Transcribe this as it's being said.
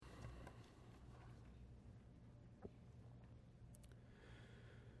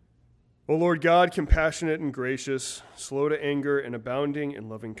O Lord God, compassionate and gracious, slow to anger and abounding in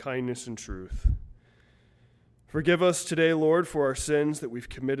loving kindness and truth. Forgive us today, Lord, for our sins that we've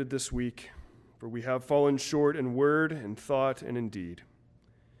committed this week, for we have fallen short in word and thought and in deed.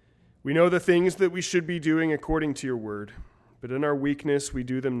 We know the things that we should be doing according to your word, but in our weakness we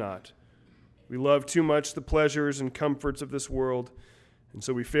do them not. We love too much the pleasures and comforts of this world, and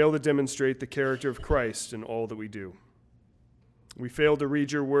so we fail to demonstrate the character of Christ in all that we do. We fail to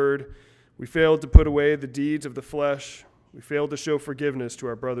read your word. We failed to put away the deeds of the flesh. We failed to show forgiveness to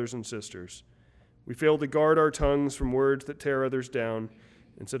our brothers and sisters. We failed to guard our tongues from words that tear others down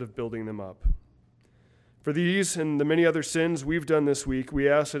instead of building them up. For these and the many other sins we've done this week, we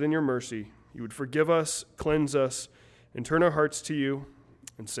ask that in your mercy you would forgive us, cleanse us, and turn our hearts to you,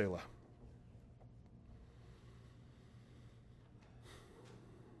 and Selah.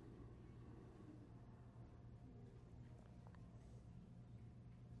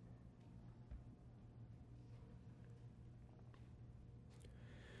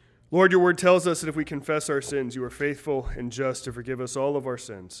 Lord, your word tells us that if we confess our sins, you are faithful and just to forgive us all of our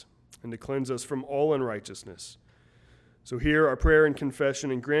sins and to cleanse us from all unrighteousness. So hear our prayer and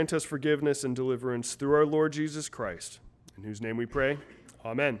confession and grant us forgiveness and deliverance through our Lord Jesus Christ, in whose name we pray.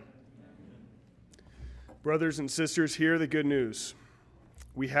 Amen. Brothers and sisters, hear the good news.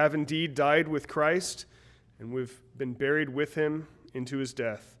 We have indeed died with Christ, and we've been buried with him into his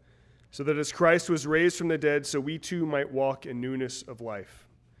death, so that as Christ was raised from the dead, so we too might walk in newness of life.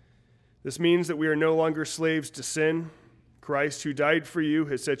 This means that we are no longer slaves to sin. Christ, who died for you,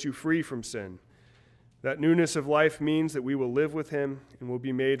 has set you free from sin. That newness of life means that we will live with him and will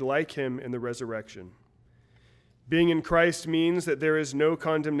be made like him in the resurrection. Being in Christ means that there is no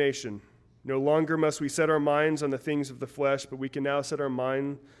condemnation. No longer must we set our minds on the things of the flesh, but we can now set our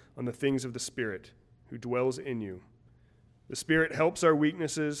mind on the things of the Spirit, who dwells in you. The Spirit helps our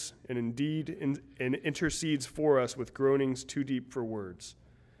weaknesses and indeed intercedes for us with groanings too deep for words.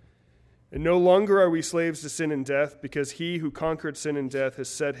 And no longer are we slaves to sin and death, because he who conquered sin and death has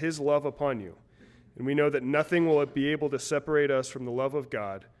set his love upon you. And we know that nothing will be able to separate us from the love of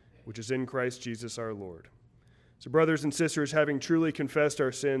God, which is in Christ Jesus our Lord. So brothers and sisters, having truly confessed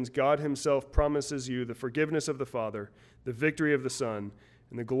our sins, God himself promises you the forgiveness of the Father, the victory of the Son,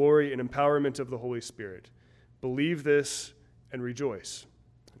 and the glory and empowerment of the Holy Spirit. Believe this and rejoice.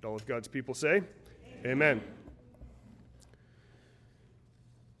 And all of God's people say, Amen.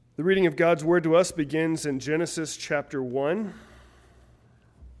 The reading of God's word to us begins in Genesis chapter 1.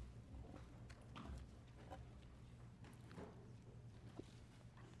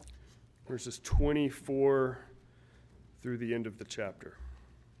 Verses 24 through the end of the chapter.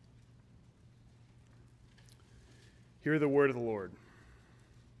 Hear the word of the Lord.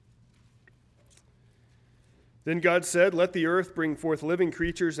 Then God said, "Let the earth bring forth living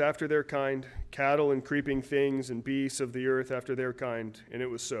creatures after their kind, cattle and creeping things and beasts of the earth after their kind." And it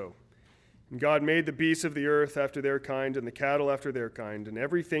was so. And God made the beasts of the earth after their kind, and the cattle after their kind, and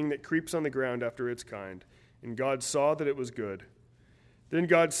everything that creeps on the ground after its kind. And God saw that it was good. Then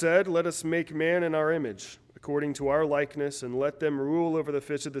God said, "Let us make man in our image, according to our likeness, and let them rule over the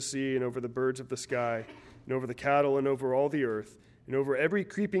fish of the sea, and over the birds of the sky, and over the cattle, and over all the earth, and over every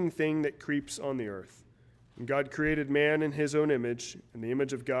creeping thing that creeps on the earth." And God created man in his own image. In the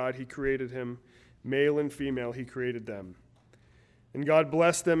image of God he created him. Male and female he created them. And God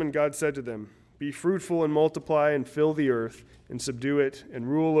blessed them, and God said to them, "Be fruitful and multiply and fill the earth and subdue it, and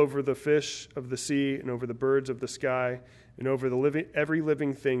rule over the fish of the sea and over the birds of the sky and over every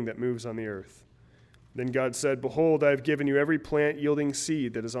living thing that moves on the earth." Then God said, "Behold, I have given you every plant yielding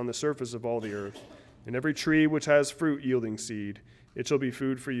seed that is on the surface of all the earth, and every tree which has fruit yielding seed. It shall be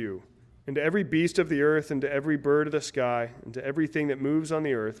food for you. And to every beast of the earth, and to every bird of the sky, and to everything that moves on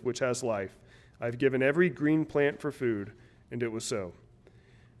the earth, which has life, I have given every green plant for food." And it was so.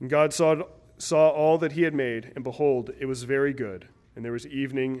 And God saw all that he had made, and behold, it was very good. And there was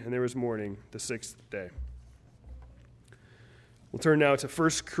evening, and there was morning, the sixth day. We'll turn now to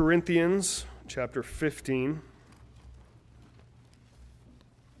 1 Corinthians chapter 15.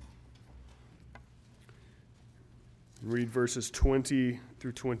 And read verses 20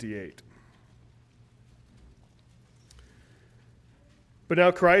 through 28. "But now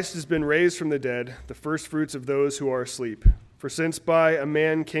Christ has been raised from the dead, the firstfruits of those who are asleep. For since by a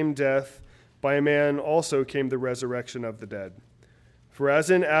man came death, by a man also came the resurrection of the dead. For as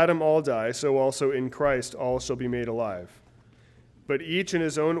in Adam all die, so also in Christ all shall be made alive. But each in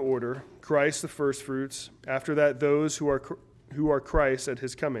his own order, Christ the firstfruits, after that those who are Christ at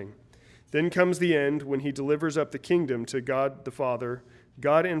his coming. Then comes the end, when he delivers up the kingdom to God the Father,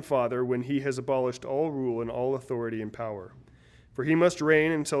 God and Father, when he has abolished all rule and all authority and power. For he must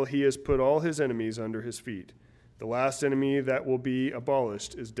reign until he has put all his enemies under his feet. The last enemy that will be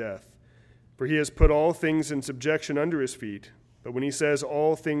abolished is death. For he has put all things in subjection under his feet. But when he says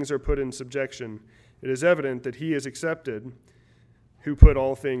all things are put in subjection, it is evident that he is accepted who put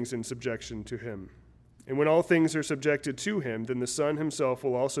all things in subjection to him. And when all things are subjected to him, then the Son himself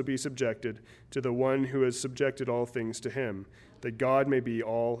will also be subjected to the one who has subjected all things to him, that God may be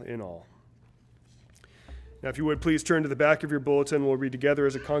all in all. Now, if you would please turn to the back of your bulletin, we'll read together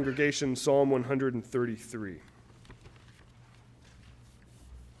as a congregation Psalm 133.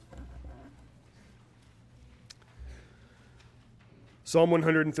 Psalm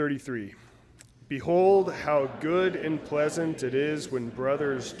 133. Behold, how good and pleasant it is when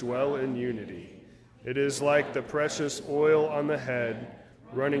brothers dwell in unity. It is like the precious oil on the head,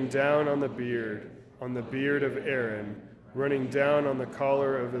 running down on the beard of Aaron, running down on the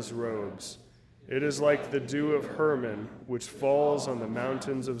collar of his robes. It is like the dew of Hermon, which falls on the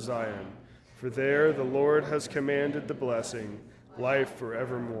mountains of Zion. For there the Lord has commanded the blessing, life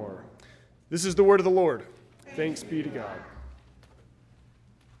forevermore. This is the word of the Lord. Thanks be to God.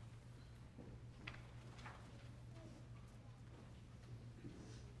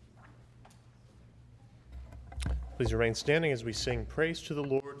 Please remain standing as we sing praise to the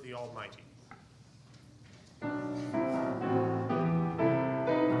Lord, the Almighty.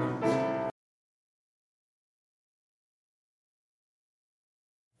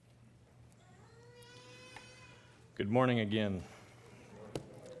 Good morning again.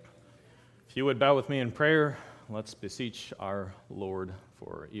 If you would bow with me in prayer, let's beseech our Lord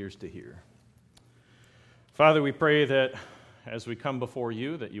for ears to hear. Father, we pray that as we come before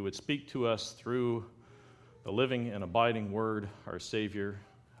you, that you would speak to us through the living and abiding word, our Savior.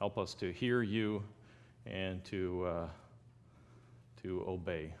 Help us to hear you and to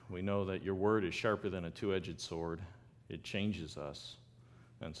obey. We know that your word is sharper than a two-edged sword. It changes us.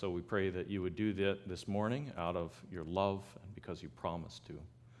 And so we pray that you would do that this morning out of your love and because you promised to.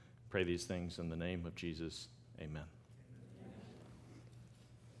 Pray these things in the name of Jesus. Amen.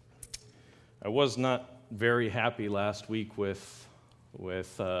 I was not very happy last week with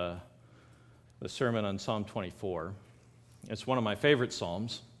the sermon on Psalm 24. It's one of my favorite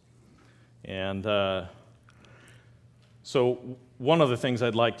psalms. And so one of the things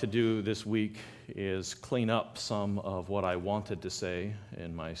I'd like to do this week is clean up some of what I wanted to say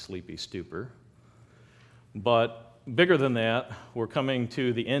in my sleepy stupor. But bigger than that, we're coming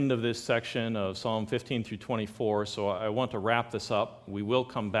to the end of this section of Psalm 15 through 24, so I want to wrap this up. We will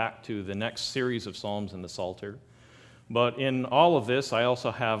come back to the next series of Psalms in the Psalter. But in all of this, I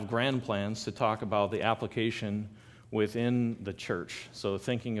also have grand plans to talk about the application within the church. So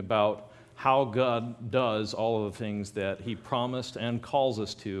thinking about how God does all of the things that he promised and calls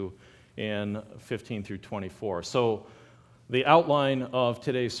us to in 15 through 24. So the outline of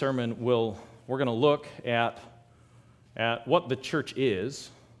today's sermon we're going to look at what the church is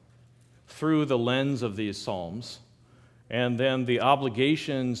through the lens of these psalms, and then the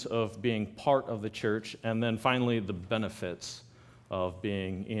obligations of being part of the church, and then finally the benefits of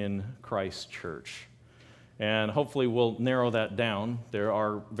being in Christ's church. And hopefully we'll narrow that down. There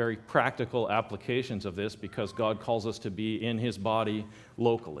are very practical applications of this because God calls us to be in his body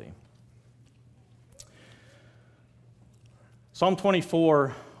locally. Psalm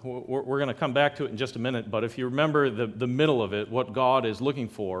 24, we're going to come back to it in just a minute, but if you remember the middle of it, what God is looking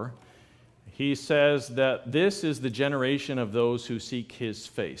for, he says that this is the generation of those who seek his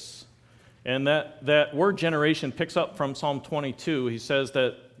face. And that word generation picks up from Psalm 22. He says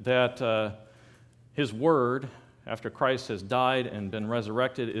that his word, after Christ has died and been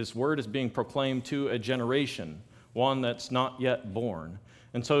resurrected, his word is being proclaimed to a generation, one that's not yet born.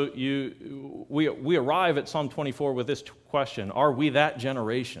 And so we arrive at Psalm 24 with this question: are we that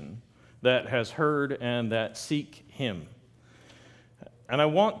generation that has heard and that seek him? And I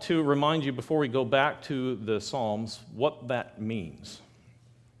want to remind you, before we go back to the Psalms, what that means.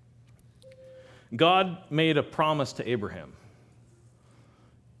 God made a promise to Abraham.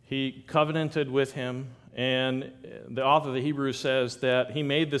 He covenanted with him, and the author of the Hebrews says that he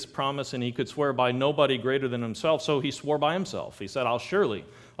made this promise and he could swear by nobody greater than himself, so he swore by himself. He said,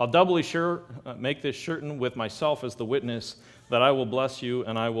 I'll doubly sure make this certain with myself as the witness that I will bless you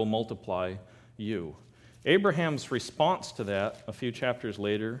and I will multiply you. Abraham's response to that a few chapters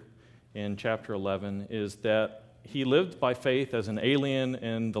later in chapter 11 is that he lived by faith as an alien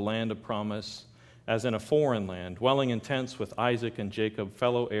in the land of promise, as in a foreign land, dwelling in tents with Isaac and Jacob,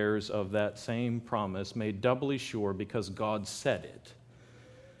 fellow heirs of that same promise, made doubly sure because God said it.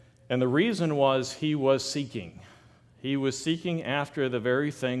 And the reason was he was seeking. He was seeking after the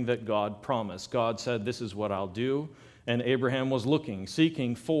very thing that God promised. God said, this is what I'll do, And Abraham was looking,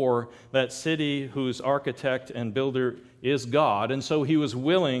 seeking for that city whose architect and builder is God. And so he was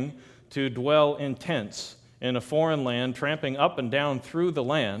willing to dwell in tents in a foreign land, tramping up and down through the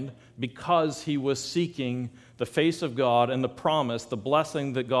land, because he was seeking the face of God and the promise, the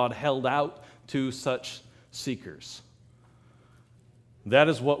blessing that God held out to such seekers. That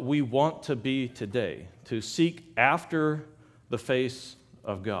is what we want to be today, to seek after the face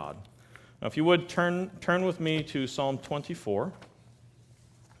of God. Now, if you would, turn with me to Psalm 24.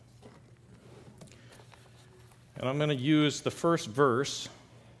 And I'm going to use the first verse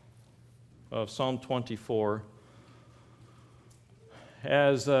of Psalm 24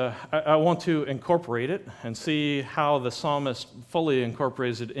 as I want to incorporate it and see how the psalmist fully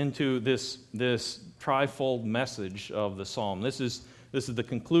incorporates it into this trifold message of the psalm. This is the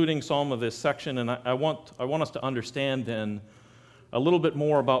concluding psalm of this section, and I want us to understand then a little bit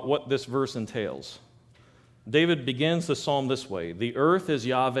more about what this verse entails. David begins the psalm this way: "The earth is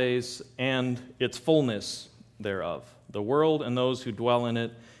Yahweh's and its fullness thereof, the world and those who dwell in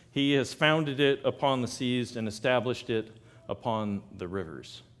it. He has founded it upon the seas and established it upon the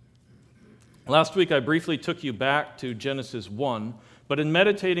rivers." Last week I briefly took you back to Genesis 1, but in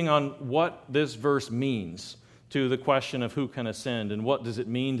meditating on what this verse means to the question of who can ascend and what does it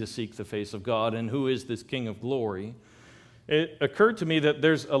mean to seek the face of God and who is this King of glory, it occurred to me that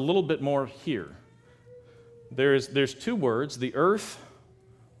there's a little bit more here. There's two words, the earth,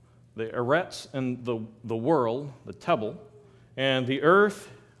 the eretz, and the world, the tebel. And the earth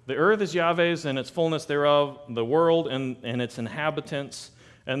is Yahweh's and its fullness thereof, the world and its inhabitants.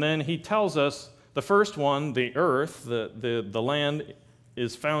 And then he tells us the first one, the earth, the land,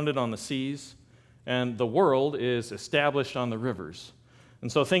 is founded on the seas, and the world is established on the rivers.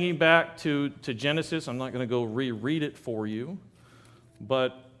 And so thinking back to Genesis, I'm not going to go reread it for you,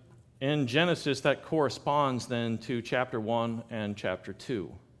 but in Genesis that corresponds then to chapter 1 and chapter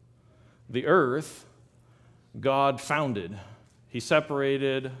 2. The earth, God founded. He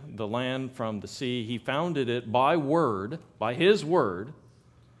separated the land from the sea. He founded it by word, by His word.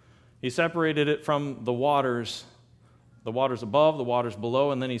 He separated it from the waters above, the waters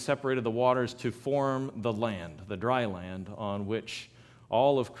below, and then He separated the waters to form the land, the dry land, on which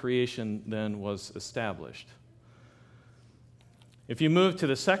all of creation then was established. If you move to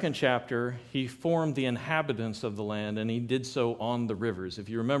the second chapter, He formed the inhabitants of the land, and He did so on the rivers. If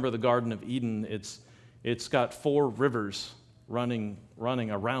you remember the Garden of Eden, it's got 4 rivers running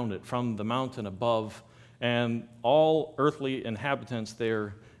around it from the mountain above, and all earthly inhabitants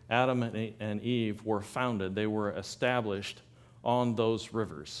there, Adam and Eve, were founded. They were established on those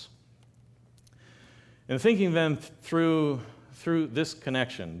rivers. And thinking then through this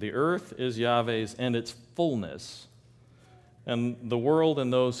connection, the earth is Yahweh's and its fullness, and the world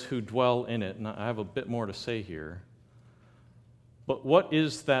and those who dwell in it. And I have a bit more to say here. But what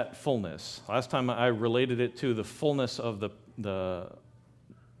is that fullness? Last time I related it to the fullness of the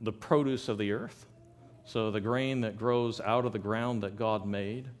produce of the earth, so the grain that grows out of the ground that God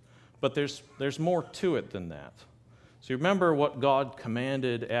made. But there's more to it than that. So you remember what God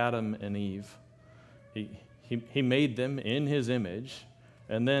commanded Adam and Eve. He made them in His image,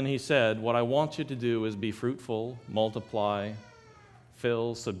 and then He said, what I want you to do is be fruitful, multiply,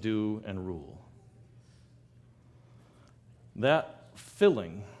 fill, subdue, and rule. That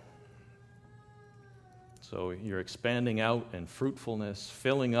filling, so you're expanding out in fruitfulness,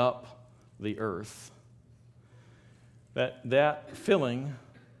 filling up the earth. That filling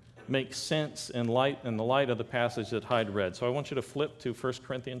makes sense in the light of the passage that Hyde read. So I want you to flip to 1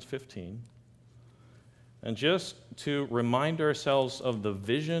 Corinthians 15. And just to remind ourselves of the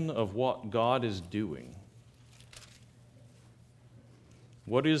vision of what God is doing.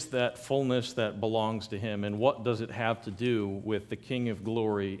 What is that fullness that belongs to Him, and what does it have to do with the King of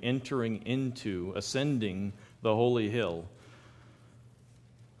Glory ascending the holy hill?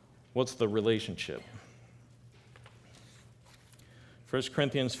 What's the relationship? 1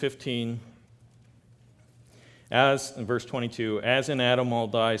 Corinthians 15, in verse 22, as in Adam all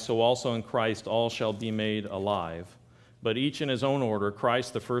die, so also in Christ all shall be made alive. But each in his own order,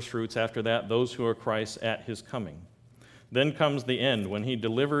 Christ the firstfruits, after that those who are Christ's at His coming. Then comes the end, when He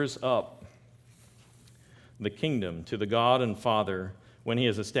delivers up the kingdom to the God and Father, when He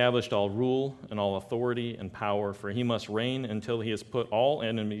has established all rule and all authority and power, for He must reign until He has put all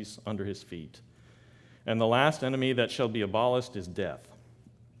enemies under His feet. And the last enemy that shall be abolished is death.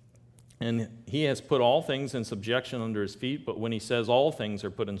 And He has put all things in subjection under His feet, but when He says all things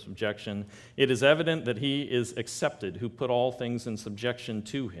are put in subjection, it is evident that He is accepted who put all things in subjection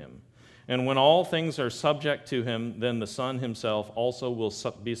to Him. And when all things are subject to him, then the Son himself also will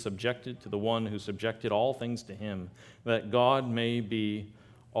be subjected to the one who subjected all things to him, that God may be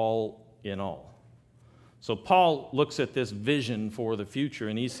all in all. So Paul looks at this vision for the future,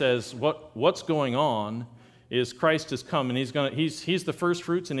 and he says what's going on is Christ has come, and he's the first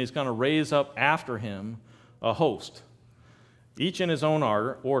fruits, and he's going to raise up after him a host, each in his own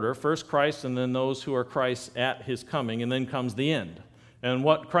order, first Christ and then those who are Christ at his coming, and then comes the end. And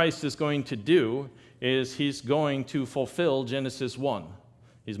what Christ is going to do is he's going to fulfill Genesis 1.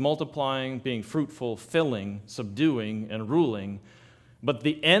 He's multiplying, being fruitful, filling, subduing, and ruling. But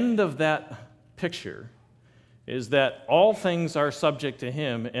the end of that picture is that all things are subject to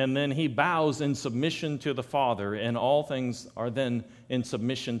him, and then he bows in submission to the Father, and all things are then in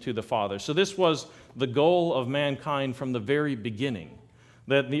submission to the Father. So this was the goal of mankind from the very beginning,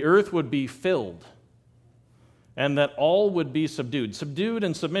 that the earth would be filled, and that all would be subdued. Subdued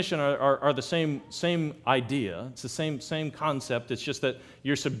and submission are the same idea. It's the same concept. It's just that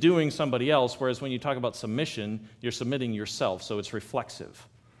you're subduing somebody else, whereas when you talk about submission, you're submitting yourself, so it's reflexive.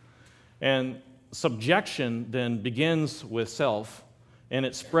 And subjection then begins with self, and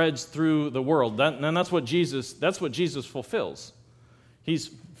it spreads through the world. And that's what Jesus fulfills.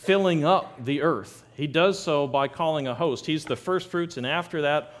 He's filling up the earth. He does so by calling a host. He's the first fruits, and after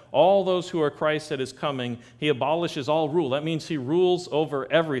that, all those who are Christ at his coming, he abolishes all rule. That means he rules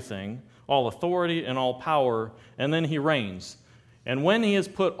over everything, all authority and all power, and then he reigns. And when he has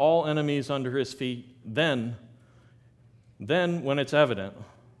put all enemies under his feet, then when it's evident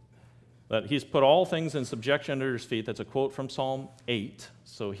that he's put all things in subjection under his feet, that's a quote from Psalm 8,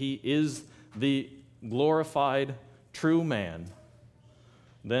 so he is the glorified true man,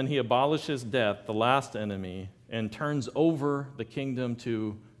 then he abolishes death, the last enemy, and turns over the kingdom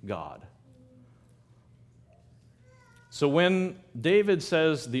to God. So when David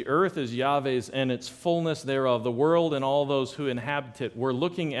says the earth is Yahweh's and its fullness thereof, the world and all those who inhabit it, we're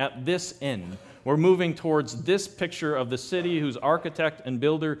looking at this end. We're moving towards this picture of the city whose architect and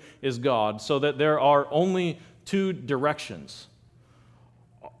builder is God, so that there are only two directions.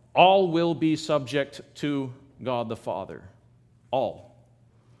 All will be subject to God the Father. All.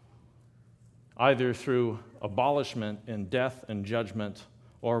 Either through abolishment and death and judgment,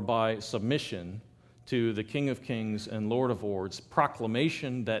 or by submission to the King of Kings and Lord of Lords,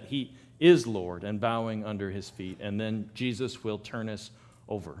 proclamation that he is Lord and bowing under his feet, and then Jesus will turn us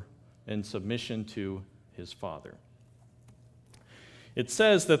over in submission to his Father. It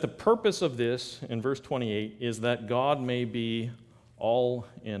says that the purpose of this, in verse 28, is that God may be all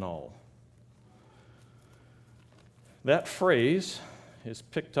in all. That phrase is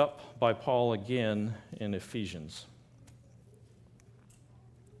picked up by Paul again in Ephesians.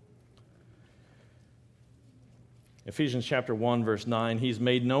 Ephesians chapter 1, verse 9, he's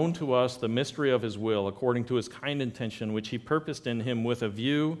made known to us the mystery of his will, according to his kind intention, which he purposed in him with a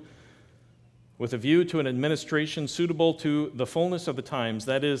view to an administration suitable to the fullness of the times,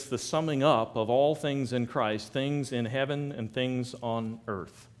 that is, the summing up of all things in Christ, things in heaven and things on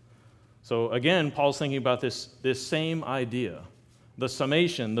earth. So again, Paul's thinking about this same idea, the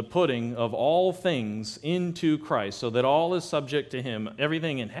summation, the putting of all things into Christ, so that all is subject to him,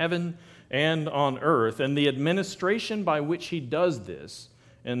 everything in heaven and on earth. And the administration by which he does this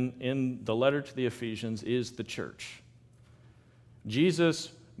in the letter to the Ephesians is the church.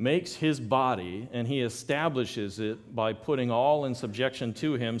 Jesus makes his body, and he establishes it by putting all in subjection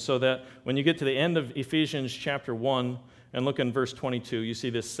to him, so that when you get to the end of Ephesians chapter 1 and look in verse 22, you see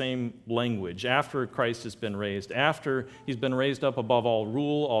this same language. After Christ has been raised, after he's been raised up above all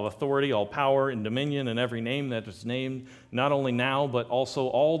rule, all authority, all power, and dominion, and every name that is named, not only now, but also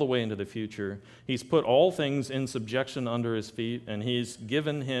all the way into the future, he's put all things in subjection under his feet, and he's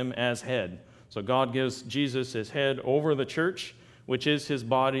given him as head. So God gives Jesus his head over the church, which is his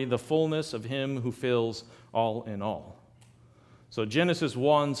body, the fullness of him who fills all in all. So Genesis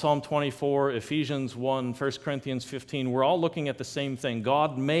 1, Psalm 24, Ephesians 1, 1 Corinthians 15, we're all looking at the same thing.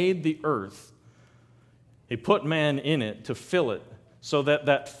 God made the earth. He put man in it to fill it so that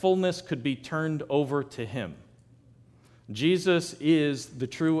that fullness could be turned over to him. Jesus is the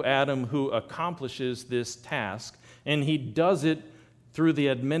true Adam who accomplishes this task, and he does it through the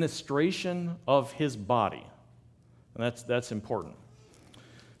administration of his body. And that's important.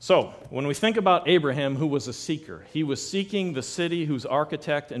 So, when we think about Abraham, who was a seeker, he was seeking the city whose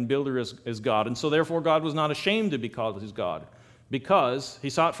architect and builder is God. And so, therefore, God was not ashamed to be called his God, because he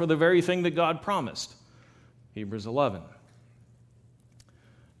sought for the very thing that God promised. Hebrews 11.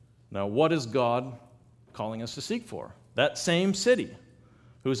 Now, what is God calling us to seek for? That same city,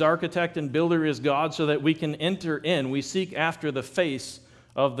 whose architect and builder is God, so that we can enter in. We seek after the face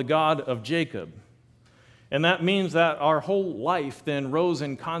of the God of Jacob. And that means that our whole life then rose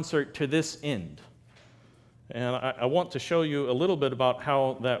in concert to this end. And I want to show you a little bit about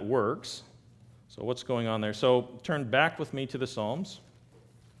how that works. So what's going on there? So turn back with me to the Psalms.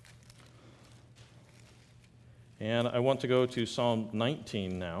 And I want to go to Psalm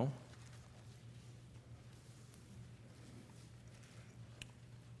 19 now.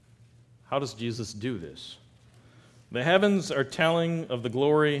 How does Jesus do this? The heavens are telling of the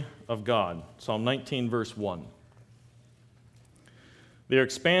glory of God. Psalm 19, verse 1. Their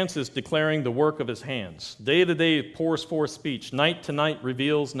expanse is declaring the work of his hands. Day to day pours forth speech. Night to night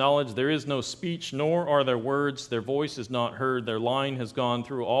reveals knowledge. There is no speech, nor are there words. Their voice is not heard. Their line has gone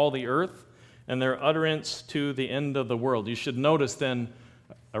through all the earth, and their utterance to the end of the world. You should notice then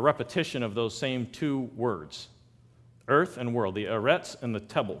a repetition of those same two words, earth and world, the eretz and the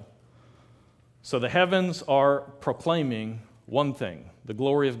tebel. So the heavens are proclaiming one thing, the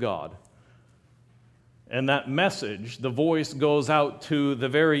glory of God. And that message, the voice goes out to the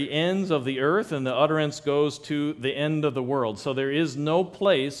very ends of the earth, and the utterance goes to the end of the world. So there is no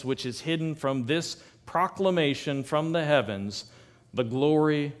place which is hidden from this proclamation from the heavens, the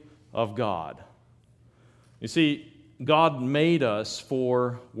glory of God. You see, God made us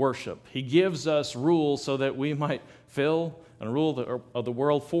for worship. He gives us rules so that we might fill and rule the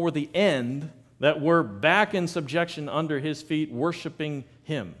world for the end, that we're back in subjection under his feet, worshiping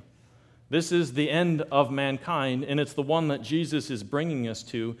him. This is the end of mankind, and it's the one that Jesus is bringing us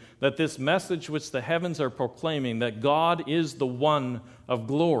to, that this message which the heavens are proclaiming, that God is the one of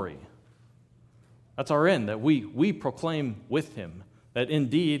glory. That's our end, that we proclaim with him, that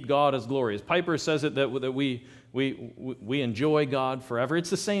indeed God is glorious. Piper says it that we enjoy God forever.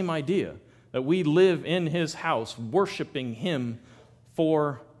 It's the same idea, that we live in his house, worshiping him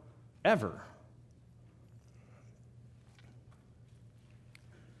forever.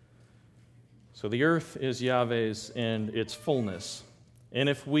 So the earth is Yahweh's and its fullness. And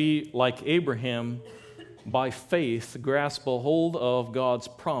if we, like Abraham, by faith grasp a hold of God's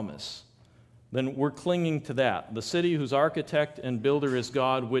promise, then we're clinging to that. The city whose architect and builder is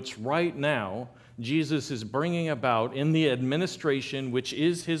God, which right now Jesus is bringing about in the administration, which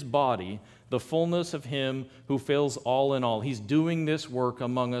is his body, the fullness of him who fills all in all. He's doing this work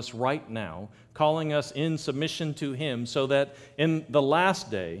among us right now, calling us in submission to him, so that in the last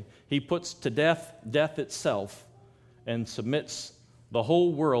day he puts to death death itself and submits the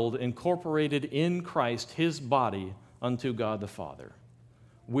whole world incorporated in Christ, his body, unto God the Father.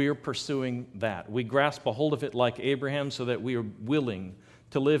 We're pursuing that. We grasp a hold of it like Abraham, so that we are willing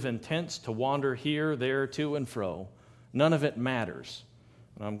to live in tents, to wander here, there, to and fro. None of it matters.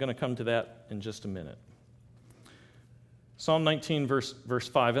 And I'm going to come to that in just a minute. Psalm 19, verse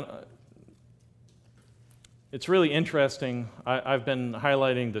 5. And it's really interesting. I've been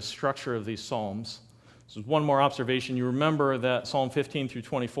highlighting the structure of these psalms. So one more observation. You remember that Psalm 15 through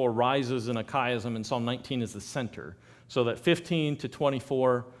 24 rises in a chiasm, and Psalm 19 is the center. So that 15 to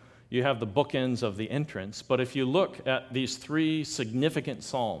 24, you have the bookends of the entrance. But if you look at these three significant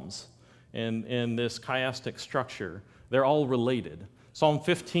psalms in this chiastic structure, they're all related. Psalm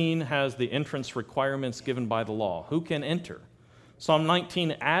 15 has the entrance requirements given by the law. Who can enter? Psalm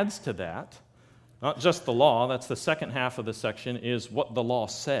 19 adds to that, not just the law, that's the second half of the section, is what the law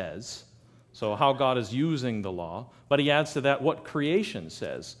says, so how God is using the law, but he adds to that what creation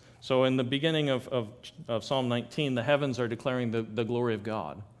says. So in the beginning of Psalm 19, the heavens are declaring the glory of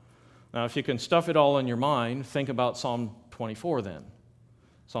God. Now, if you can stuff it all in your mind, think about Psalm 24 then.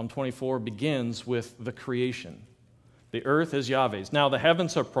 Psalm 24 begins with the creation. The earth is Yahweh's. Now the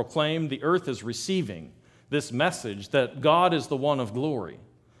heavens are proclaimed, the earth is receiving this message that God is the one of glory.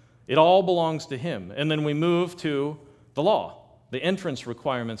 It all belongs to him. And then we move to the law, the entrance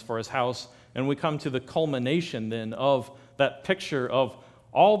requirements for his house, and we come to the culmination then of that picture of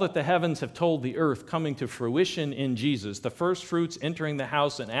all that the heavens have told the earth coming to fruition in Jesus, the first fruits entering the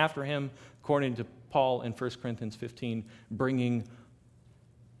house, and after him, according to Paul in 1 Corinthians 15, bringing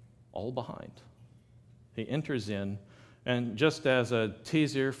all behind. He enters in, and just as a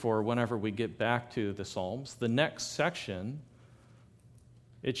teaser for whenever we get back to the Psalms, the next section,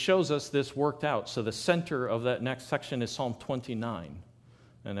 it shows us this worked out. So the center of that next section is Psalm 29.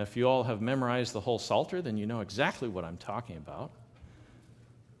 And if you all have memorized the whole Psalter, then you know exactly what I'm talking about.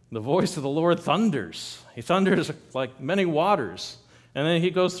 The voice of the Lord thunders. He thunders like many waters. And then he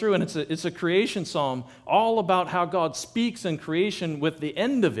goes through, and it's a creation psalm all about how God speaks in creation, with the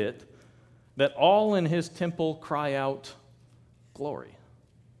end of it, that all in his temple cry out, glory.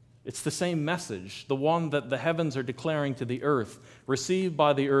 It's the same message, the one that the heavens are declaring to the earth, received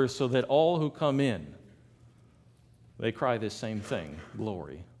by the earth, so that all who come in, they cry this same thing,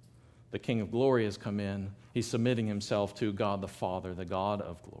 glory. The King of glory has come in. He's submitting himself to God the Father, the God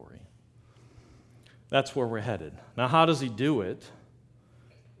of glory. That's where we're headed. Now, how does he do it?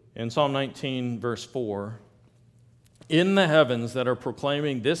 In Psalm 19, verse 4, in the heavens that are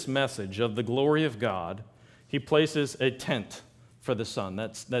proclaiming this message of the glory of God, he places a tent for the sun.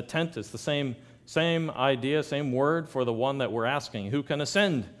 That tent is the same idea, same word for the one that we're asking. Who can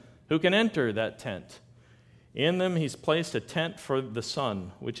ascend? Who can enter that tent? In them he's placed a tent for the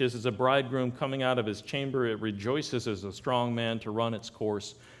sun, which is as a bridegroom coming out of his chamber. It rejoices as a strong man to run its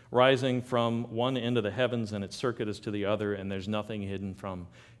course, rising from one end of the heavens, and its circuit is to the other, and there's nothing hidden from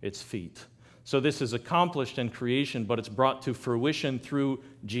its feet. So this is accomplished in creation, but it's brought to fruition through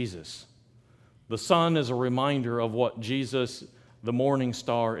Jesus. The sun is a reminder of what Jesus, the morning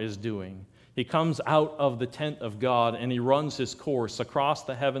star, is doing. He comes out of the tent of God and he runs his course across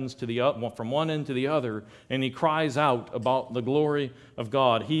the heavens from one end to the other, and he cries out about the glory of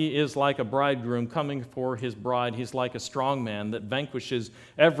God. He is like a bridegroom coming for his bride. He's like a strong man that vanquishes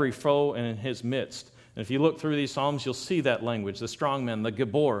every foe in his midst. And if you look through these Psalms, you'll see that language, the strong man, the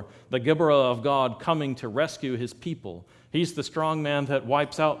Gibor of God coming to rescue his people. He's the strong man that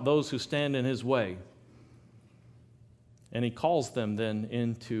wipes out those who stand in his way. And he calls them then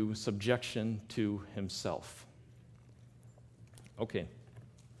into subjection to himself. Okay.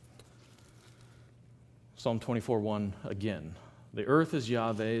 Psalm 24:1 again. The earth is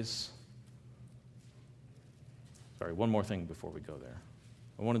Yahweh's. Sorry, one more thing before we go there.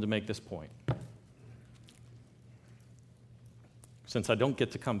 I wanted to make this point. Since I don't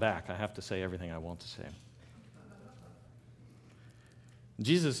get to come back, I have to say everything I want to say.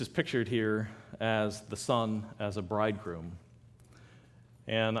 Jesus is pictured here as the son, as a bridegroom.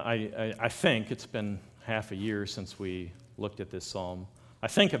 And I think it's been half a year since we looked at this psalm. I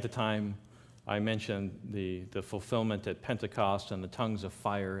think at the time I mentioned the fulfillment at Pentecost and the tongues of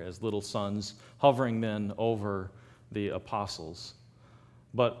fire as little sons hovering then over the apostles.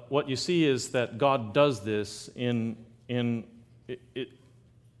 But what you see is that God does this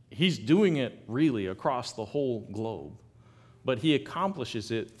He's doing it really across the whole globe. But he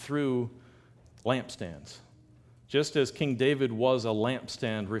accomplishes it through lampstands. Just as King David was a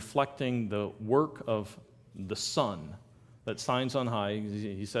lampstand reflecting the work of the sun that shines on high,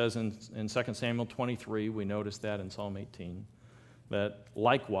 he says in 2 Samuel 23, we notice that in Psalm 18, that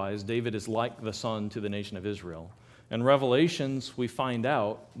likewise David is like the sun to the nation of Israel. In Revelations, we find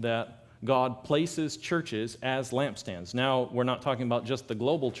out that God places churches as lampstands. Now, we're not talking about just the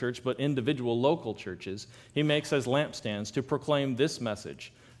global church, but individual local churches. He makes as lampstands to proclaim this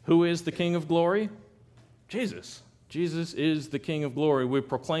message. Who is the King of glory? Jesus. Jesus is the King of glory. We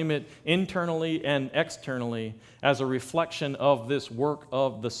proclaim it internally and externally as a reflection of this work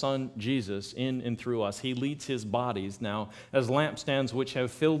of the Son Jesus in and through us. He leads his bodies now as lampstands which have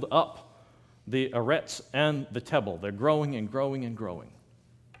filled up the arets and the tebel. They're growing and growing and growing.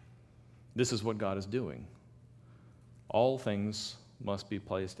 This is what God is doing. All things must be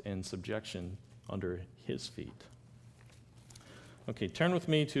placed in subjection under his feet. Okay, turn with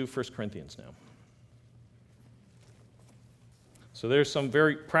me to 1 Corinthians now. So there's some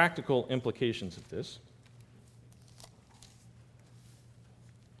very practical implications of this.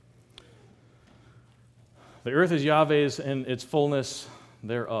 The earth is Yahweh's and its fullness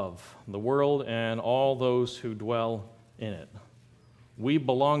thereof, the world and all those who dwell in it. We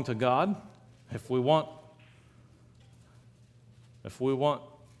belong to God. If we want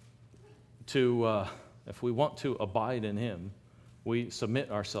to abide in him, we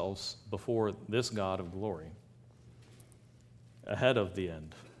submit ourselves before this God of glory. Ahead of the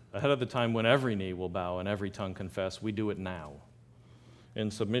end, ahead of the time when every knee will bow and every tongue confess, we do it now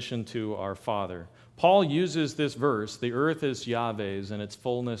in submission to our Father. Paul uses this verse, the earth is Yahweh's and its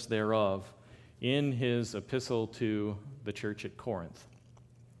fullness thereof, in his epistle to the church at Corinth.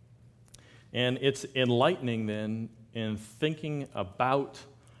 And it's enlightening then in thinking about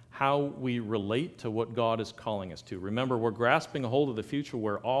how we relate to what God is calling us to. Remember, we're grasping a hold of the future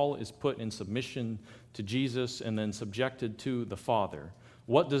where all is put in submission to Jesus and then subjected to the Father.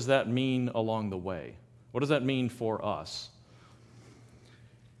 What does that mean along the way? What does that mean for us?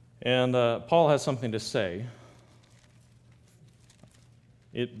 And Paul has something to say.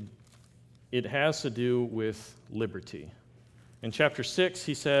 It has to do with liberty. In chapter 6,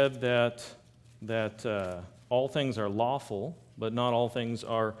 he said that all things are lawful, but not all things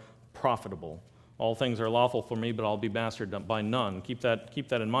are profitable. All things are lawful for me, but I'll be mastered by none. Keep that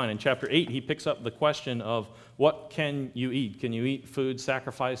in mind. In chapter 8, he picks up the question of what can you eat? Can you eat food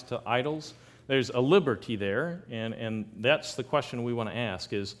sacrificed to idols? there's a liberty there, and that's the question we want to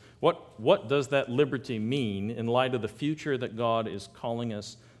ask is, what does that liberty mean in light of the future that God is calling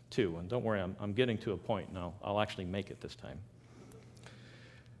us to? And don't worry, I'm getting to a point now. I'll actually make it this time.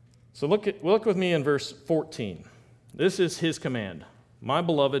 So look with me in verse 14. This is his command. My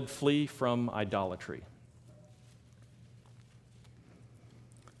beloved, flee from idolatry.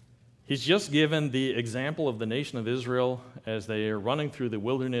 He's just given the example of the nation of Israel as they are running through the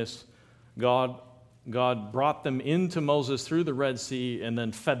wilderness. God brought them into Moses through the Red Sea and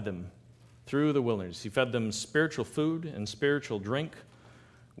then fed them through the wilderness. He fed them spiritual food and spiritual drink,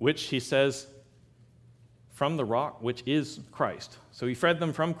 which he says from the rock, which is Christ. So he fed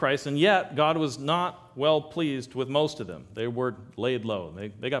them from Christ, and yet God was not well pleased with most of them. They were laid low.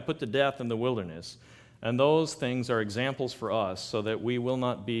 They got put to death in the wilderness. And those things are examples for us so that we will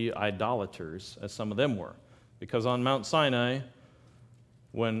not be idolaters as some of them were. Because on Mount Sinai,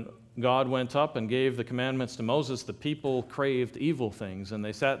 when God went up and gave the commandments to Moses, the people craved evil things, and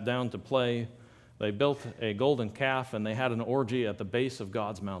they sat down to play. They built a golden calf, and they had an orgy at the base of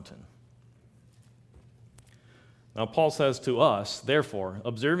God's mountain. Now, Paul says to us, therefore,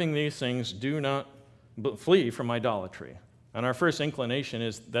 observing these things, do not flee from idolatry. And our first inclination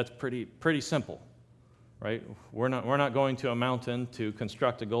is that's pretty simple. Right? We're not going to a mountain to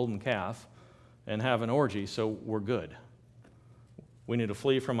construct a golden calf and have an orgy, so we're good. We need to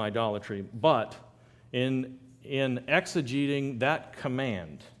flee from idolatry. But in exegeting that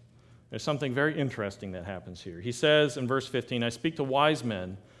command, there's something very interesting that happens here. He says in verse 15, I speak to wise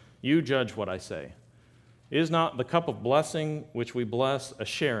men, you judge what I say. Is not the cup of blessing which we bless a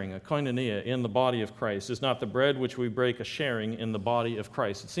sharing, a koinonia, in the body of Christ? Is not the bread which we break a sharing in the body of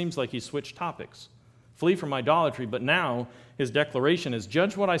Christ? It seems like he switched topics. Flee from idolatry, but now his declaration is,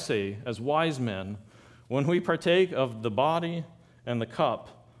 judge what I say as wise men. When we partake of the body and the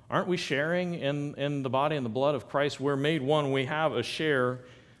cup, aren't we sharing in the body and the blood of Christ? We're made one. We have a share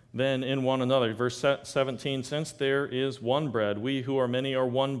then in one another. Verse 17, since there is one bread, we who are many are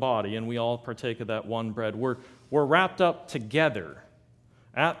one body, and we all partake of that one bread. We're wrapped up together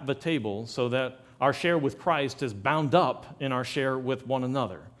at the table so that our share with Christ is bound up in our share with one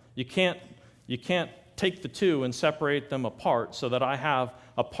another. You can't take the two and separate them apart so that I have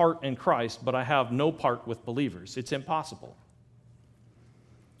a part in Christ, but I have no part with believers. It's impossible.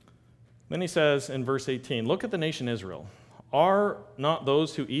 Then he says in verse 18, look at the nation Israel. Are not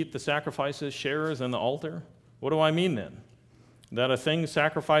those who eat the sacrifices sharers in the altar? What do I mean then? That a thing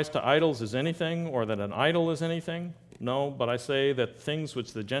sacrificed to idols is anything, or that an idol is anything? No, but I say that things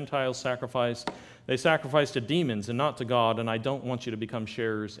which the Gentiles sacrifice, they sacrifice to demons and not to God, and I don't want you to become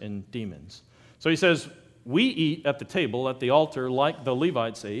sharers in demons. So he says, we eat at the table, at the altar, like the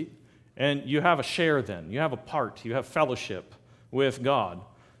Levites ate, and you have a share then. You have a part. You have fellowship with God.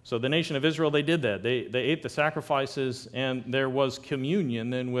 So the nation of Israel, they did that. They ate the sacrifices, and there was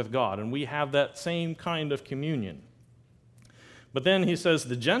communion then with God, and we have that same kind of communion. But then he says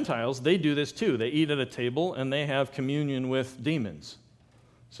the Gentiles, they do this too. They eat at a table, and they have communion with demons.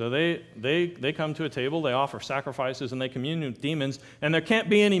 So they come to a table, they offer sacrifices, and they commune with demons, and there can't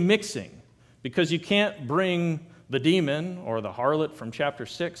be any mixing. Because you can't bring the demon or the harlot from chapter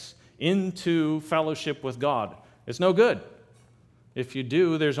 6 into fellowship with God. It's no good. If you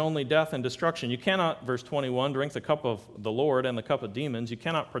do, there's only death and destruction. You cannot, verse 21, drink the cup of the Lord and the cup of demons. You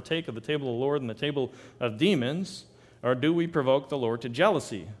cannot partake of the table of the Lord and the table of demons. Or do we provoke the Lord to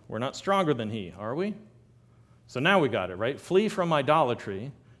jealousy? We're not stronger than he, are we? So now we got it, right? Flee from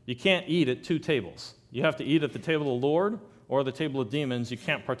idolatry. You can't eat at two tables. You have to eat at the table of the Lord or the table of demons. You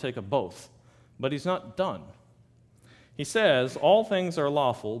can't partake of both. But he's not done. He says, all things are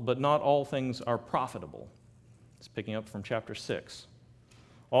lawful, but not all things are profitable. It's picking up from chapter 6.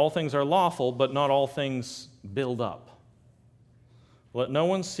 All things are lawful, but not all things build up. Let no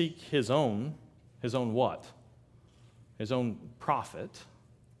one seek his own what? His own profit,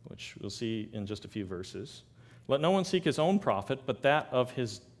 which we'll see in just a few verses. Let no one seek his own profit, but that of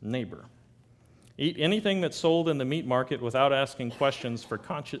his neighbor. Eat anything that's sold in the meat market without asking questions for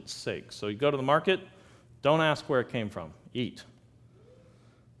conscience sake. So you go to the market, don't ask where it came from. Eat.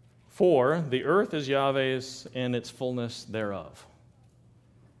 For the earth is Yahweh's and its fullness thereof.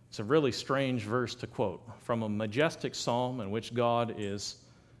 It's a really strange verse to quote from a majestic psalm in which God is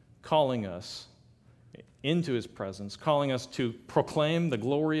calling us into his presence, calling us to proclaim the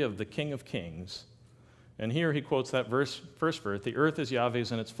glory of the King of Kings. And here he quotes that first verse, the earth is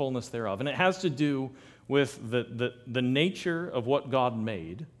Yahweh's and its fullness thereof. And it has to do with the nature of what God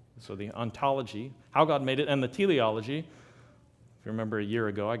made, so the ontology, how God made it, and the teleology. If you remember a year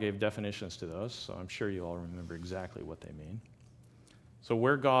ago, I gave definitions to those, so I'm sure you all remember exactly what they mean. So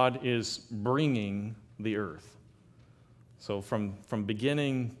where God is bringing the earth. So from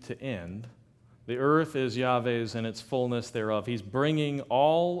beginning to end, the earth is Yahweh's and its fullness thereof. He's bringing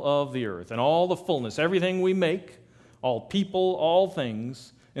all of the earth and all the fullness, everything we make, all people, all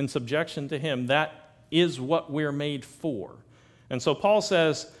things, in subjection to Him. That is what we're made for. And so Paul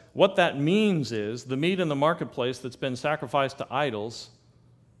says what that means is the meat in the marketplace that's been sacrificed to idols,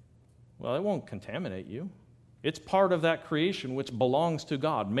 well, it won't contaminate you. It's part of that creation which belongs to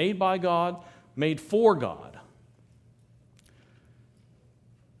God, made by God, made for God.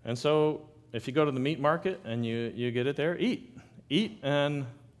 And so if you go to the meat market and you get it there, eat and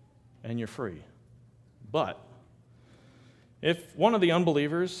you're free. But if one of the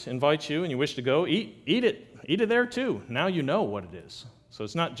unbelievers invites you and you wish to go, eat it there too. Now you know what it is. So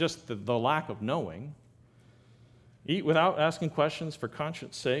it's not just the lack of knowing. Eat without asking questions for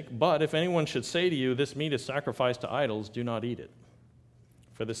conscience sake. But if anyone should say to you, this meat is sacrificed to idols, do not eat it,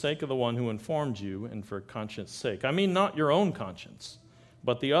 for the sake of the one who informed you and for conscience sake. I mean not your own conscience,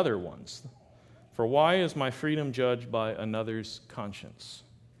 but the other ones. For why is my freedom judged by another's conscience?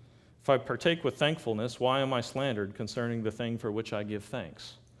 If I partake with thankfulness, why am I slandered concerning the thing for which I give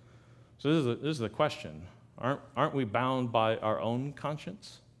thanks? So this is the question. Aren't we bound by our own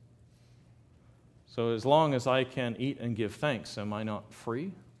conscience? So as long as I can eat and give thanks, am I not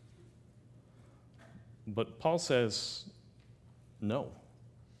free? But Paul says, no.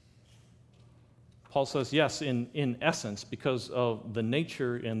 Paul says, yes, in essence, because of the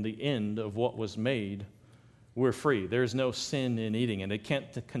nature and the end of what was made, we're free. There's no sin in eating it. It can't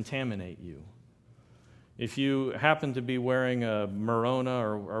contaminate you. If you happen to be wearing a Morona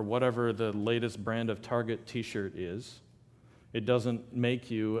or whatever the latest brand of Target t-shirt is, it doesn't make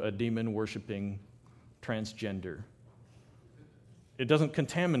you a demon-worshiping transgender. It doesn't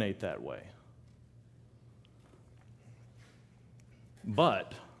contaminate that way.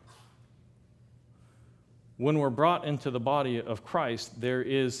 But when we're brought into the body of Christ, there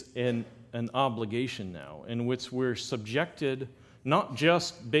is an obligation now in which we're subjected, not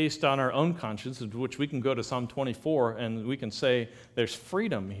just based on our own conscience, which we can go to Psalm 24 and we can say there's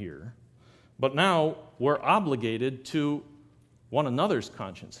freedom here, but now we're obligated to one another's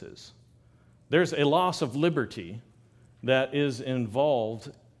consciences. There's a loss of liberty that is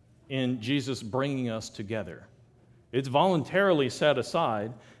involved in Jesus bringing us together. It's voluntarily set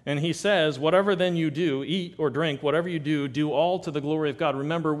aside, and he says, whatever then you do, eat or drink, whatever you do all to the glory of God.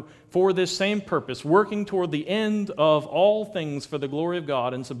 Remember, for this same purpose, working toward the end of all things for the glory of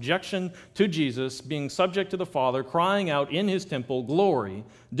God, in subjection to Jesus, being subject to the Father, crying out in his temple, glory,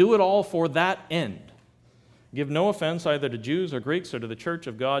 do it all for that end. Give no offense either to Jews or Greeks or to the church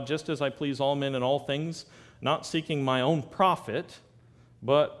of God, just as I please all men in all things, not seeking my own profit,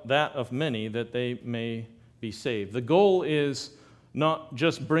 but that of many, that they may be saved. The goal is not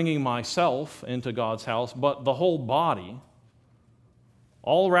just bringing myself into God's house, but the whole body,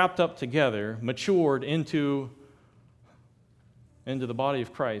 all wrapped up together, matured into the body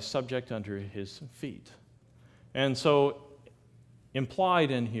of Christ, subject under his feet. And so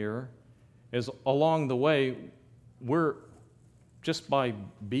implied in here is along the way, we're just by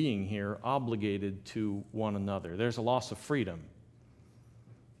being here obligated to one another. There's a loss of freedom.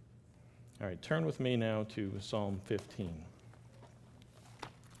 All right, turn with me now to Psalm 15.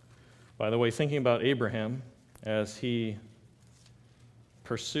 By the way, thinking about Abraham as he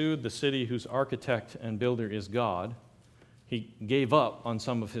pursued the city whose architect and builder is God, he gave up on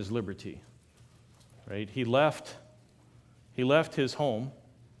some of his liberty. Right? He left his home.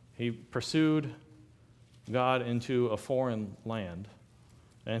 He pursued God into a foreign land,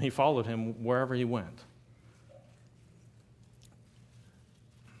 and he followed him wherever he went.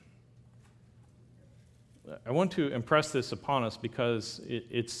 I want to impress this upon us because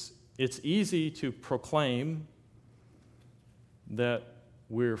it's easy to proclaim that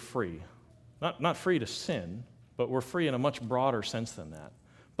we're free. Not free to sin, but we're free in a much broader sense than that.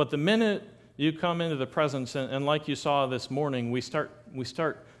 But the minute you come into the presence, and like you saw this morning, we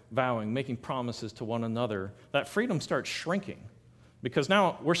start vowing, making promises to one another, that freedom starts shrinking because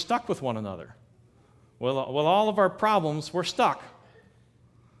now we're stuck with one another. With all of our problems, we're stuck.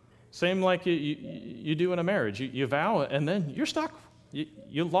 Same like you do in a marriage. You vow, and then you're stuck.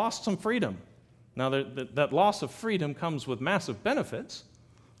 You lost some freedom. Now, that loss of freedom comes with massive benefits,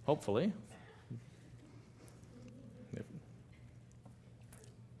 hopefully.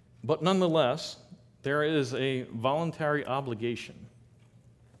 But nonetheless, there is a voluntary obligation.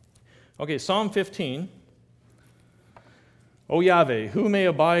 Okay, Psalm 15. O Yahweh, who may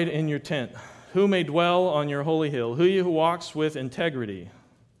abide in your tent? Who may dwell on your holy hill? Who walks with integrity?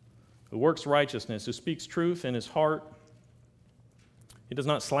 Who works righteousness, who speaks truth in his heart, He does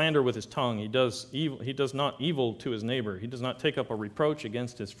not slander with his tongue. He does not evil to his neighbor. He does not take up a reproach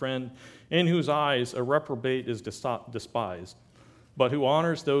against his friend, in whose eyes a reprobate is despised, but who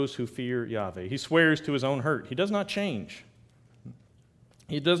honors those who fear Yahweh. He swears to his own hurt. He does not change.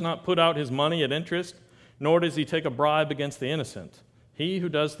 He does not put out his money at interest, nor does he take a bribe against the innocent. He who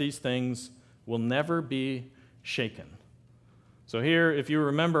does these things will never be shaken. So here, if you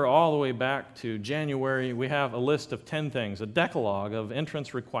remember all the way back to January, we have a list of 10 things, a decalogue of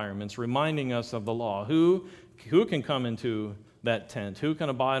entrance requirements reminding us of the law. Who can come into that tent? Who can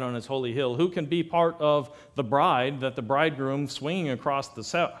abide on his holy hill? Who can be part of the bride that the bridegroom, swinging across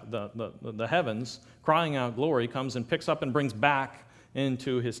the heavens, crying out glory, comes and picks up and brings back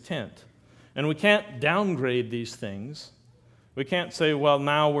into his tent? And we can't downgrade these things. We can't say, well,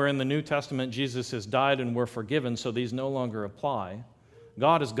 now we're in the New Testament, Jesus has died and we're forgiven, so these no longer apply.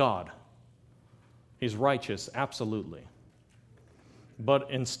 God is God. He's righteous, absolutely. But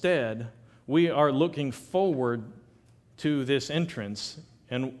instead, we are looking forward to this entrance,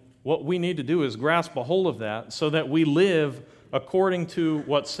 and what we need to do is grasp a hold of that so that we live according to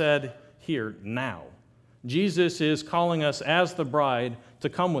what's said here now. Jesus is calling us as the bride to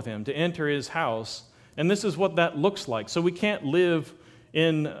come with him, to enter his house. And this is what that looks like. So we can't live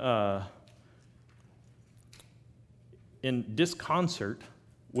in disconcert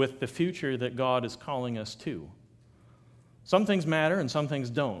with the future that God is calling us to. Some things matter and some things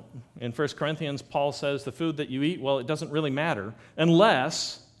don't. In 1 Corinthians, Paul says the food that you eat, well, it doesn't really matter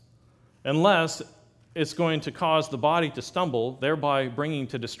unless it's going to cause the body to stumble, thereby bringing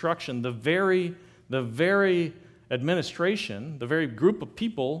to destruction the very administration, the very group of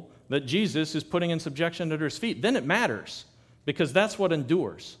people that Jesus is putting in subjection under his feet. Then it matters, because that's what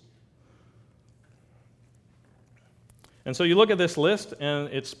endures. And so you look at this list, and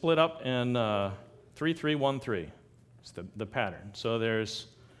it's split up in 3-3-1-3. It's the pattern. So there's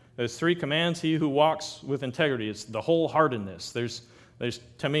 3 commands. He who walks with integrity. It's the wholeheartedness. There's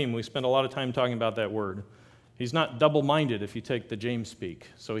tamim. We spend a lot of time talking about that word. He's not double-minded if you take the James speak.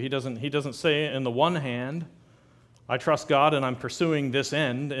 So he doesn't say in the one hand, I trust God and I'm pursuing this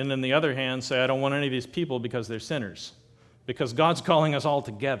end, and in the other hand say I don't want any of these people because they're sinners. Because God's calling us all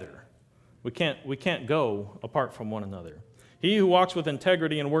together. We can't go apart from one another. He who walks with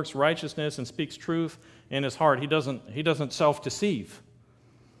integrity and works righteousness and speaks truth in his heart, he doesn't self-deceive.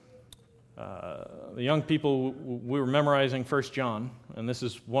 The young people, we were memorizing 1 John, and this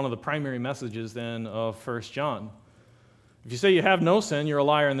is one of the primary messages then of 1 John. If you say you have no sin, you're a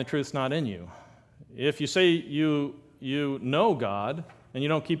liar and the truth's not in you. If you say you know God and you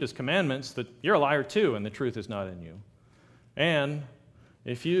don't keep his commandments, that you're a liar too and the truth is not in you. And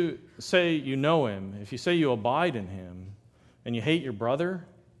if you say you know him, if you say you abide in him, and you hate your brother,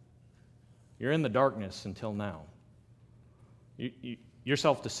 you're in the darkness until now. You're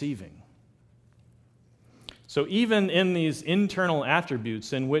self-deceiving. So even in these internal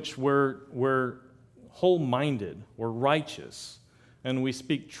attributes in which we're whole-minded, we're righteous, and we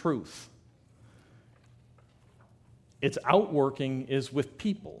speak truth, its outworking is with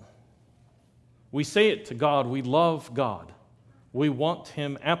people. We say it to God, we love God. We want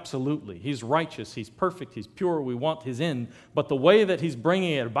him absolutely. He's righteous, he's perfect, he's pure, we want his end. But the way that he's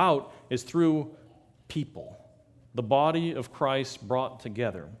bringing it about is through people, the body of Christ brought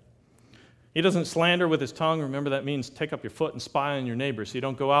together. He doesn't slander with his tongue. Remember, that means take up your foot and spy on your neighbor. So you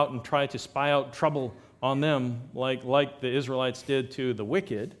don't go out and try to spy out trouble on them like the Israelites did to the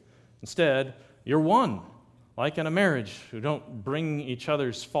wicked. Instead, you're one, like in a marriage, who don't bring each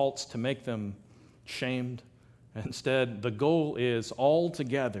other's faults to make them shamed. Instead, the goal is all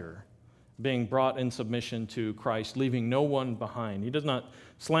together being brought in submission to Christ, leaving no one behind. He does not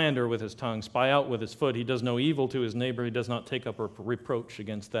slander with his tongue, spy out with his foot. He does no evil to his neighbor. He does not take up a reproach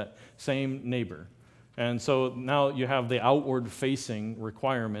against that same neighbor. And so now you have the outward-facing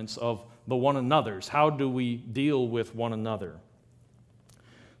requirements of the one another's. How do we deal with one another?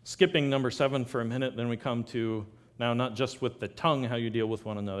 Skipping number 7 for a minute, then we come to now not just with the tongue how you deal with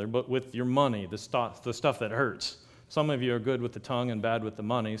one another, but with your money, the stuff that hurts. Some of you are good with the tongue and bad with the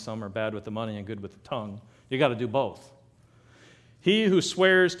money. Some are bad with the money and good with the tongue. You got to do both. He who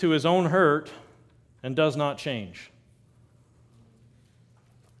swears to his own hurt and does not change.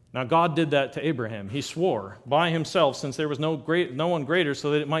 Now God did that to Abraham. He swore by himself, since there was no one greater,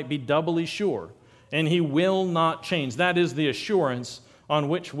 so that it might be doubly sure. And he will not change. That is the assurance on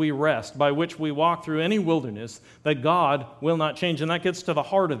which we rest, by which we walk through any wilderness, that God will not change. And that gets to the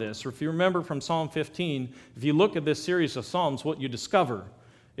heart of this. Or if you remember from Psalm 15, if you look at this series of Psalms, what you discover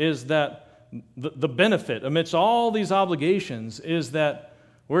is that the benefit amidst all these obligations is that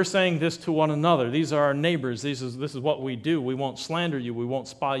We're saying this to one another. These are our neighbors. This is what we do. We won't slander you. We won't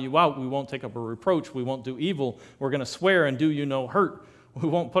spy you out. We won't take up a reproach. We won't do evil. We're going to swear and do you no hurt. We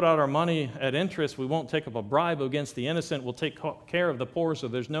won't put out our money at interest. We won't take up a bribe against the innocent. We'll take care of the poor so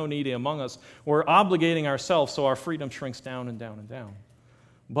there's no needy among us. We're obligating ourselves so our freedom shrinks down and down and down.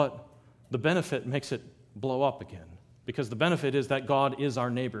 But the benefit makes it blow up again, because the benefit is that God is our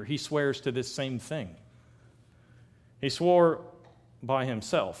neighbor. He swears to this same thing. He swore by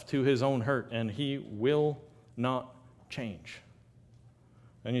himself to his own hurt, and he will not change.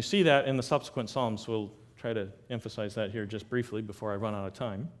 And you see that in the subsequent Psalms. We'll try to emphasize that here just briefly before I run out of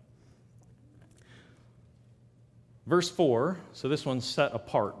time. Verse 4, so this one's set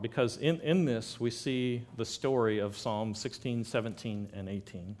apart, because in this we see the story of Psalm 16, 17, and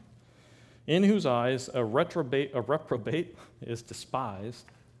 18. In whose eyes a reprobate is despised,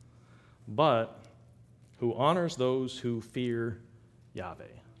 but who honors those who fear Yahweh.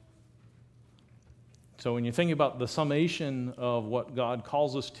 So when you think about the summation of what God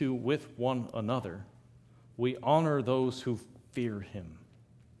calls us to with one another, we honor those who fear him.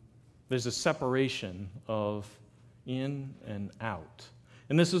 There's a separation of in and out.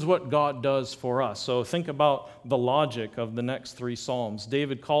 And this is what God does for us. So think about the logic of the next three Psalms.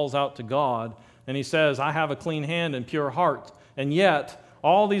 David calls out to God, and he says, I have a clean hand and pure heart, and yet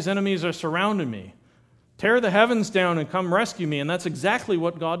all these enemies are surrounding me. Tear the heavens down and come rescue me. And that's exactly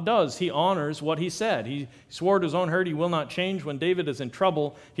what God does. He honors what he said. He swore to his own hurt he will not change. When David is in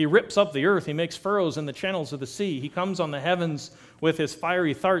trouble, he rips up the earth. He makes furrows in the channels of the sea. He comes on the heavens with his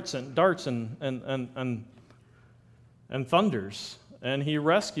fiery darts and thunders. And he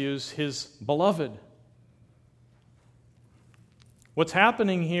rescues his beloved. What's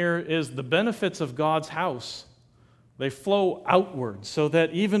happening here is the benefits of God's house. They flow outward, so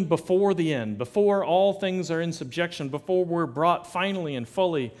that even before the end, before all things are in subjection, before we're brought finally and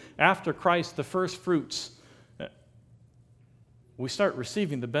fully after Christ, the first fruits, we start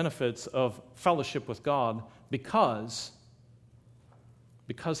receiving the benefits of fellowship with God because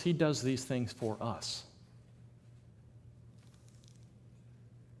he does these things for us.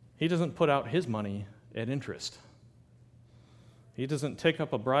 He doesn't put out his money at interest. He doesn't take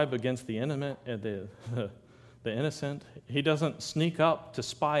up a bribe against the innocent. He doesn't sneak up to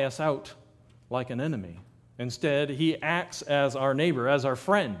spy us out like an enemy. Instead, he acts as our neighbor, as our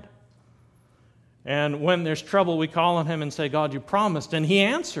friend. And when there's trouble, we call on him and say, God, you promised, and he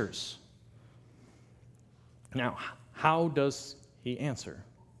answers. Now, how does he answer?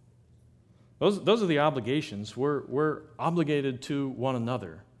 Those are the obligations. We're obligated to one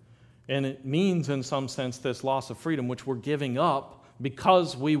another. And it means, in some sense, this loss of freedom, which we're giving up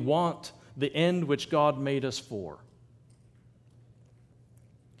because we want the end which God made us for.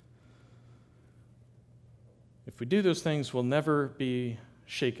 If we do those things, we'll never be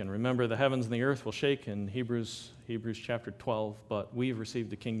shaken. Remember, the heavens and the earth will shake in Hebrews chapter 12, but we've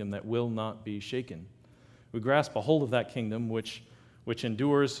received a kingdom that will not be shaken. We grasp a hold of that kingdom which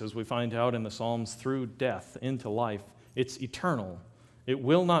endures, as we find out in the Psalms, through death into life. It's eternal. It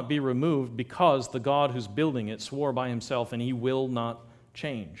will not be removed because the God who's building it swore by himself, and he will not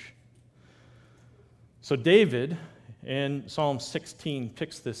change. So David, in Psalm 16,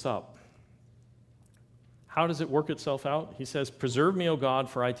 picks this up. How does it work itself out? He says, preserve me, O God,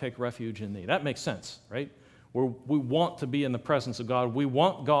 for I take refuge in thee. That makes sense, right? We want to be in the presence of God. We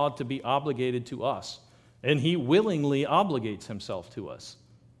want God to be obligated to us, and he willingly obligates himself to us.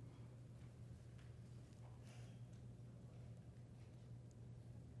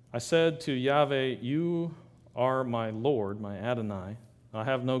 I said to Yahweh, you are my Lord, my Adonai. I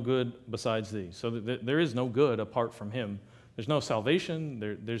have no good besides thee. So there is no good apart from him. There's no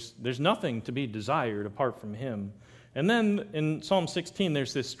salvation. There's nothing to be desired apart from him. And then in Psalm 16,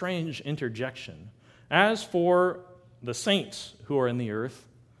 there's this strange interjection. As for the saints who are in the earth,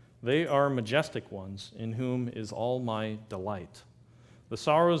 they are majestic ones, in whom is all my delight. The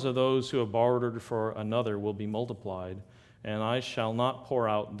sorrows of those who have bartered for another will be multiplied, and I shall not pour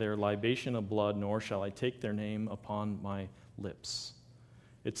out their libation of blood, nor shall I take their name upon my lips.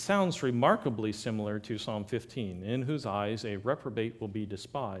 It sounds remarkably similar to Psalm 15, in whose eyes a reprobate will be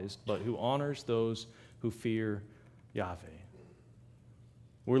despised, but who honors those who fear Yahweh.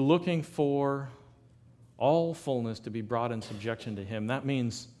 We're looking for all fullness to be brought in subjection to him. That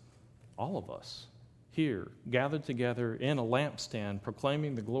means all of us here, gathered together in a lampstand,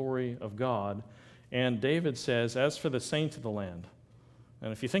 proclaiming the glory of God. And David says, as for the saints of the land,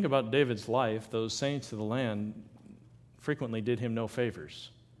 and if you think about David's life, those saints of the land frequently did him no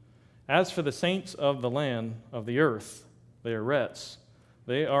favors. As for the saints of the land, of the earth, they are rets.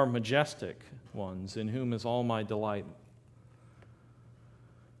 They are majestic ones, in whom is all my delight.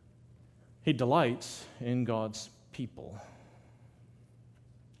 He delights in God's people.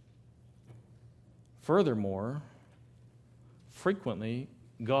 Furthermore, frequently,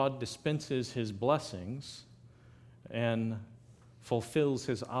 God dispenses his blessings and fulfills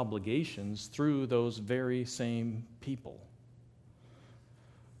his obligations through those very same people.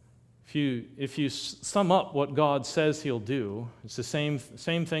 If you sum up what God says he'll do, it's the same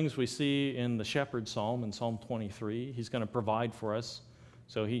things we see in the shepherd psalm in Psalm 23. He's going to provide for us.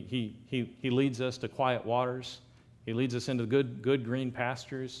 So he leads us to quiet waters. He leads us into good green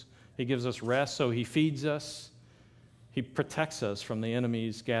pastures. He gives us rest, so he feeds us. He protects us from the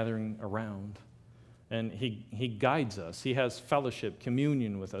enemies gathering around. And he guides us. He has fellowship,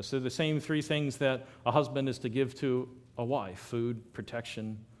 communion with us. They're the same three things that a husband is to give to a wife: food,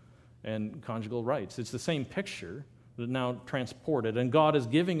 protection, and conjugal rights. It's the same picture, but now transported. And God is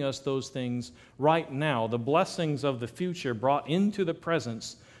giving us those things right now, the blessings of the future brought into the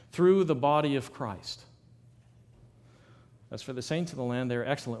presence through the body of Christ. As for the saints of the land, they are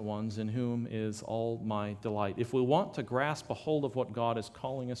excellent ones, in whom is all my delight. If we want to grasp a hold of what God is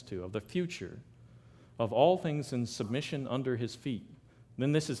calling us to, of the future, of all things in submission under his feet,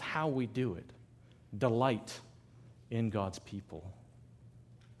 then this is how we do it. Delight in God's people.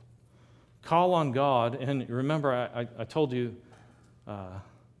 Call on God, and remember, I told you, God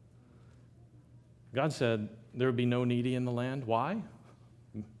said there would be no needy in the land. Why?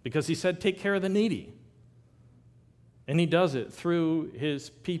 Because he said, take care of the needy. And he does it through his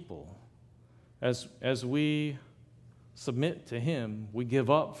people. As we submit to him, we give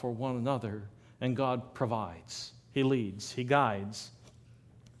up for one another, and God provides. He leads. He guides.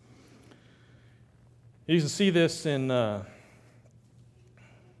 You can see this in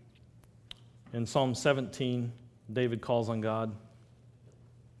Psalm 17. David calls on God.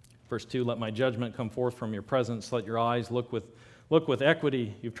 Verse 2, let my judgment come forth from your presence. Let your eyes look with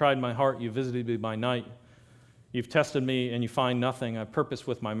equity. You've tried my heart. You've visited me by night. You've tested me, and you find nothing. I purpose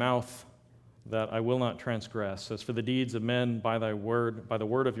with my mouth that I will not transgress. As for the deeds of men, by the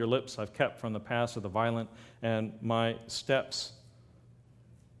word of your lips, I've kept from the paths of the violent, and my steps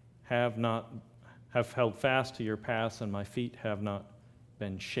have held fast to your paths, and my feet have not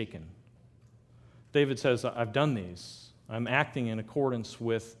been shaken. David says, I've done these. I'm acting in accordance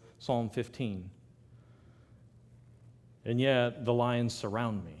with Psalm 15. And yet the lions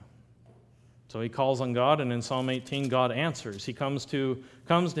surround me. So he calls on God, and in Psalm 18, God answers. He comes to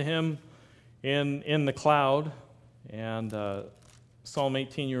him in the cloud, and Psalm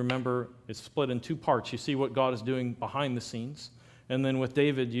 18, you remember, is split in two parts. You see what God is doing behind the scenes, and then with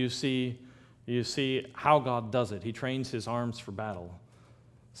David, you see how God does it. He trains his arms for battle.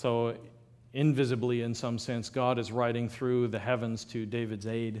 So invisibly, in some sense, God is riding through the heavens to David's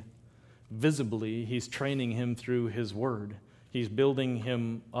aid. Visibly, he's training him through his word. He's building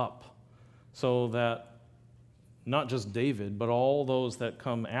him up, so that not just David, but all those that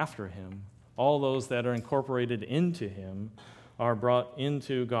come after him, all those that are incorporated into him, are brought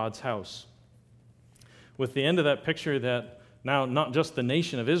into God's house. With the end of that picture that now not just the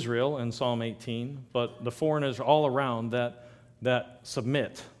nation of Israel in Psalm 18, but the foreigners all around that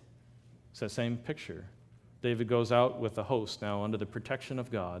submit. It's that same picture. David goes out with the host now under the protection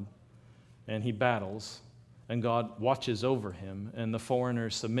of God, and he battles, and God watches over him, and the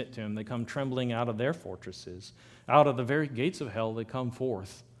foreigners submit to him. They come trembling out of their fortresses. Out of the very gates of hell they come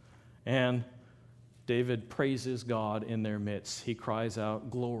forth. And David praises God in their midst. He cries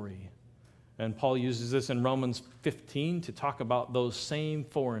out, glory. And Paul uses this in Romans 15 to talk about those same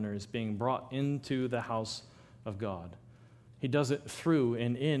foreigners being brought into the house of God. He does it through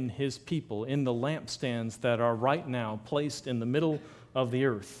and in his people, in the lampstands that are right now placed in the middle of the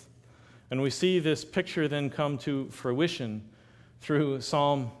earth. And we see this picture then come to fruition through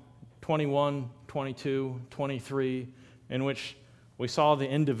Psalm 21, 22, 23, in which we saw the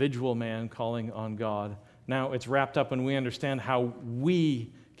individual man calling on God. Now it's wrapped up and we understand how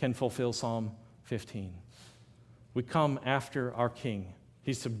we can fulfill Psalm 15. We come after our King.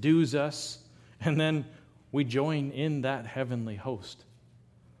 He subdues us, and then we join in that heavenly host,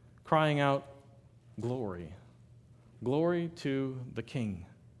 crying out, glory. Glory to the King.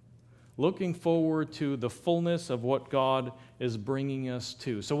 Looking forward to the fullness of what God is bringing us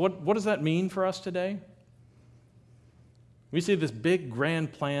to. So what does that mean for us today? We see this big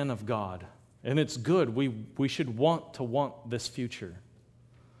grand plan of God, and it's good. We should want this future.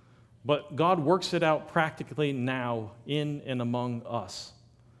 But God works it out practically now in and among us.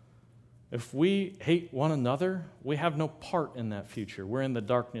 If we hate one another, we have no part in that future. We're in the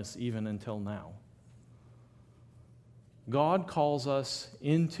darkness even until now. God calls us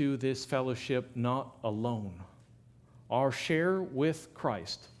into this fellowship not alone. Our share with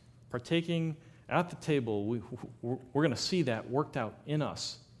Christ partaking at the table, we're going to see that worked out in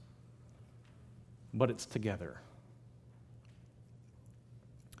us. But it's together.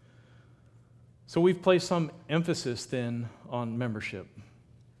 So we've placed some emphasis then on membership.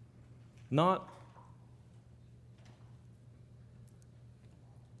 Not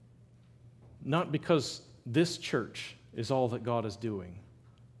because this church is all that God is doing,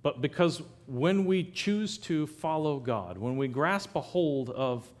 but because when we choose to follow God, when we grasp a hold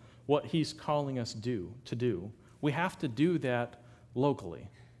of what He's calling us to do, we have to do that locally.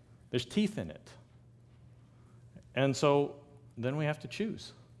 There's teeth in it. And so then we have to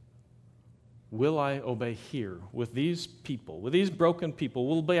choose. Will I obey here with these people, with these broken people?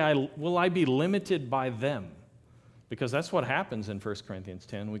 Will I be limited by them? Because that's what happens in 1 Corinthians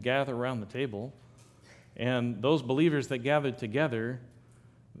 10. We gather around the table, and those believers that gathered together,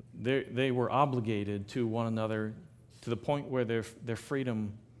 they were obligated to one another to the point where their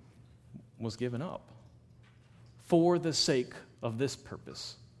freedom was given up for the sake of this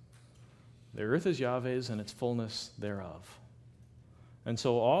purpose. The earth is Yahweh's and its fullness thereof. And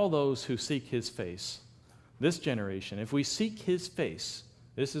so all those who seek His face, this generation, if we seek His face,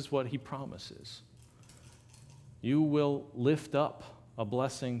 this is what He promises. You will lift up a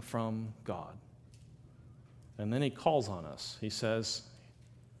blessing from God. And then He calls on us. He says,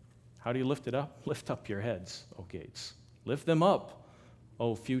 how do you lift it up? Lift up your heads, O gates. Lift them up,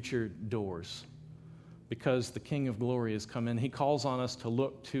 O future doors. Because the King of glory has come in. He calls on us to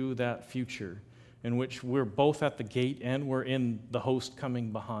look to that future in which we're both at the gate and we're in the host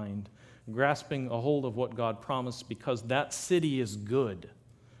coming behind, grasping a hold of what God promised, because that city is good.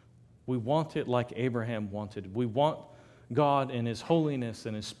 We want it like Abraham wanted. We want God in His holiness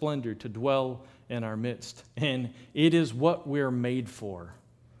and His splendor to dwell in our midst. And it is what we're made for,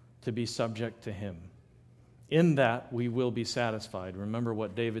 to be subject to Him. In that we will be satisfied. Remember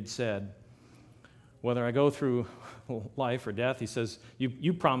what David said. Whether I go through life or death, he says,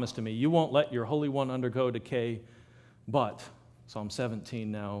 you promised to me, you won't let your Holy One undergo decay, but, Psalm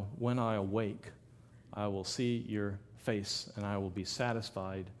 17 now, when I awake, I will see your face and I will be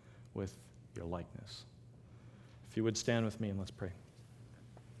satisfied with your likeness. If you would stand with me and let's pray.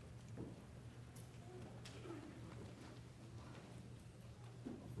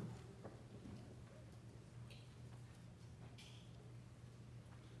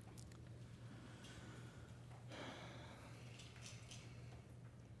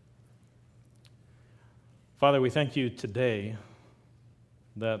 Father, we thank You today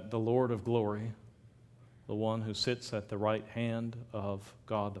that the Lord of glory, the one who sits at the right hand of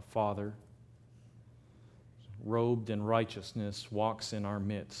God the Father, robed in righteousness, walks in our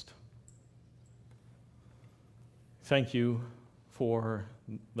midst. Thank You for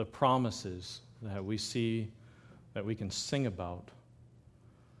the promises that we see, that we can sing about,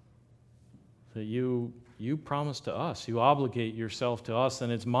 that You promise to us, You obligate Yourself to us,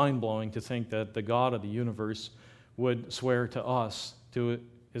 and it's mind-blowing to think that the God of the universe would swear to us, to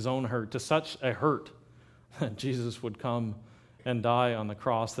His own hurt, to such a hurt that Jesus would come and die on the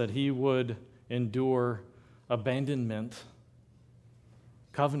cross, that He would endure abandonment,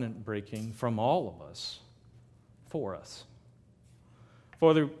 covenant breaking from all of us, for us.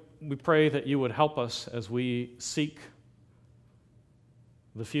 Father, we pray that You would help us as we seek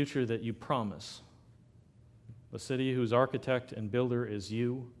the future that You promise. The city whose architect and builder is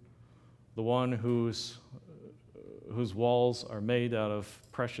You, the one whose walls are made out of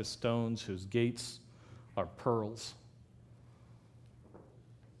precious stones, whose gates are pearls.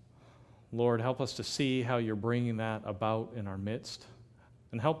 Lord, help us to see how You're bringing that about in our midst,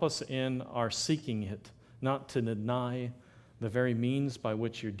 and help us in our seeking it, not to deny the very means by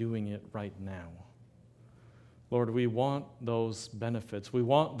which You're doing it right now. Lord, we want those benefits. We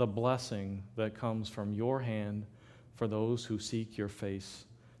want the blessing that comes from Your hand for those who seek Your face.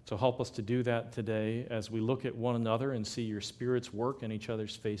 So help us to do that today as we look at one another and see Your Spirit's work in each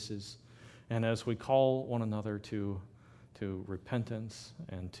other's faces, and as we call one another to repentance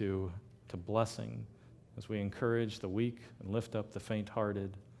and to blessing, as we encourage the weak and lift up the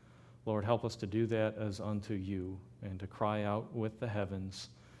faint-hearted. Lord, help us to do that as unto You, and to cry out with the heavens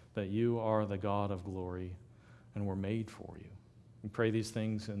that You are the God of glory, and we're made for You. We pray these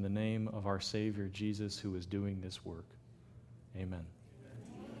things in the name of our Savior, Jesus, who is doing this work. Amen.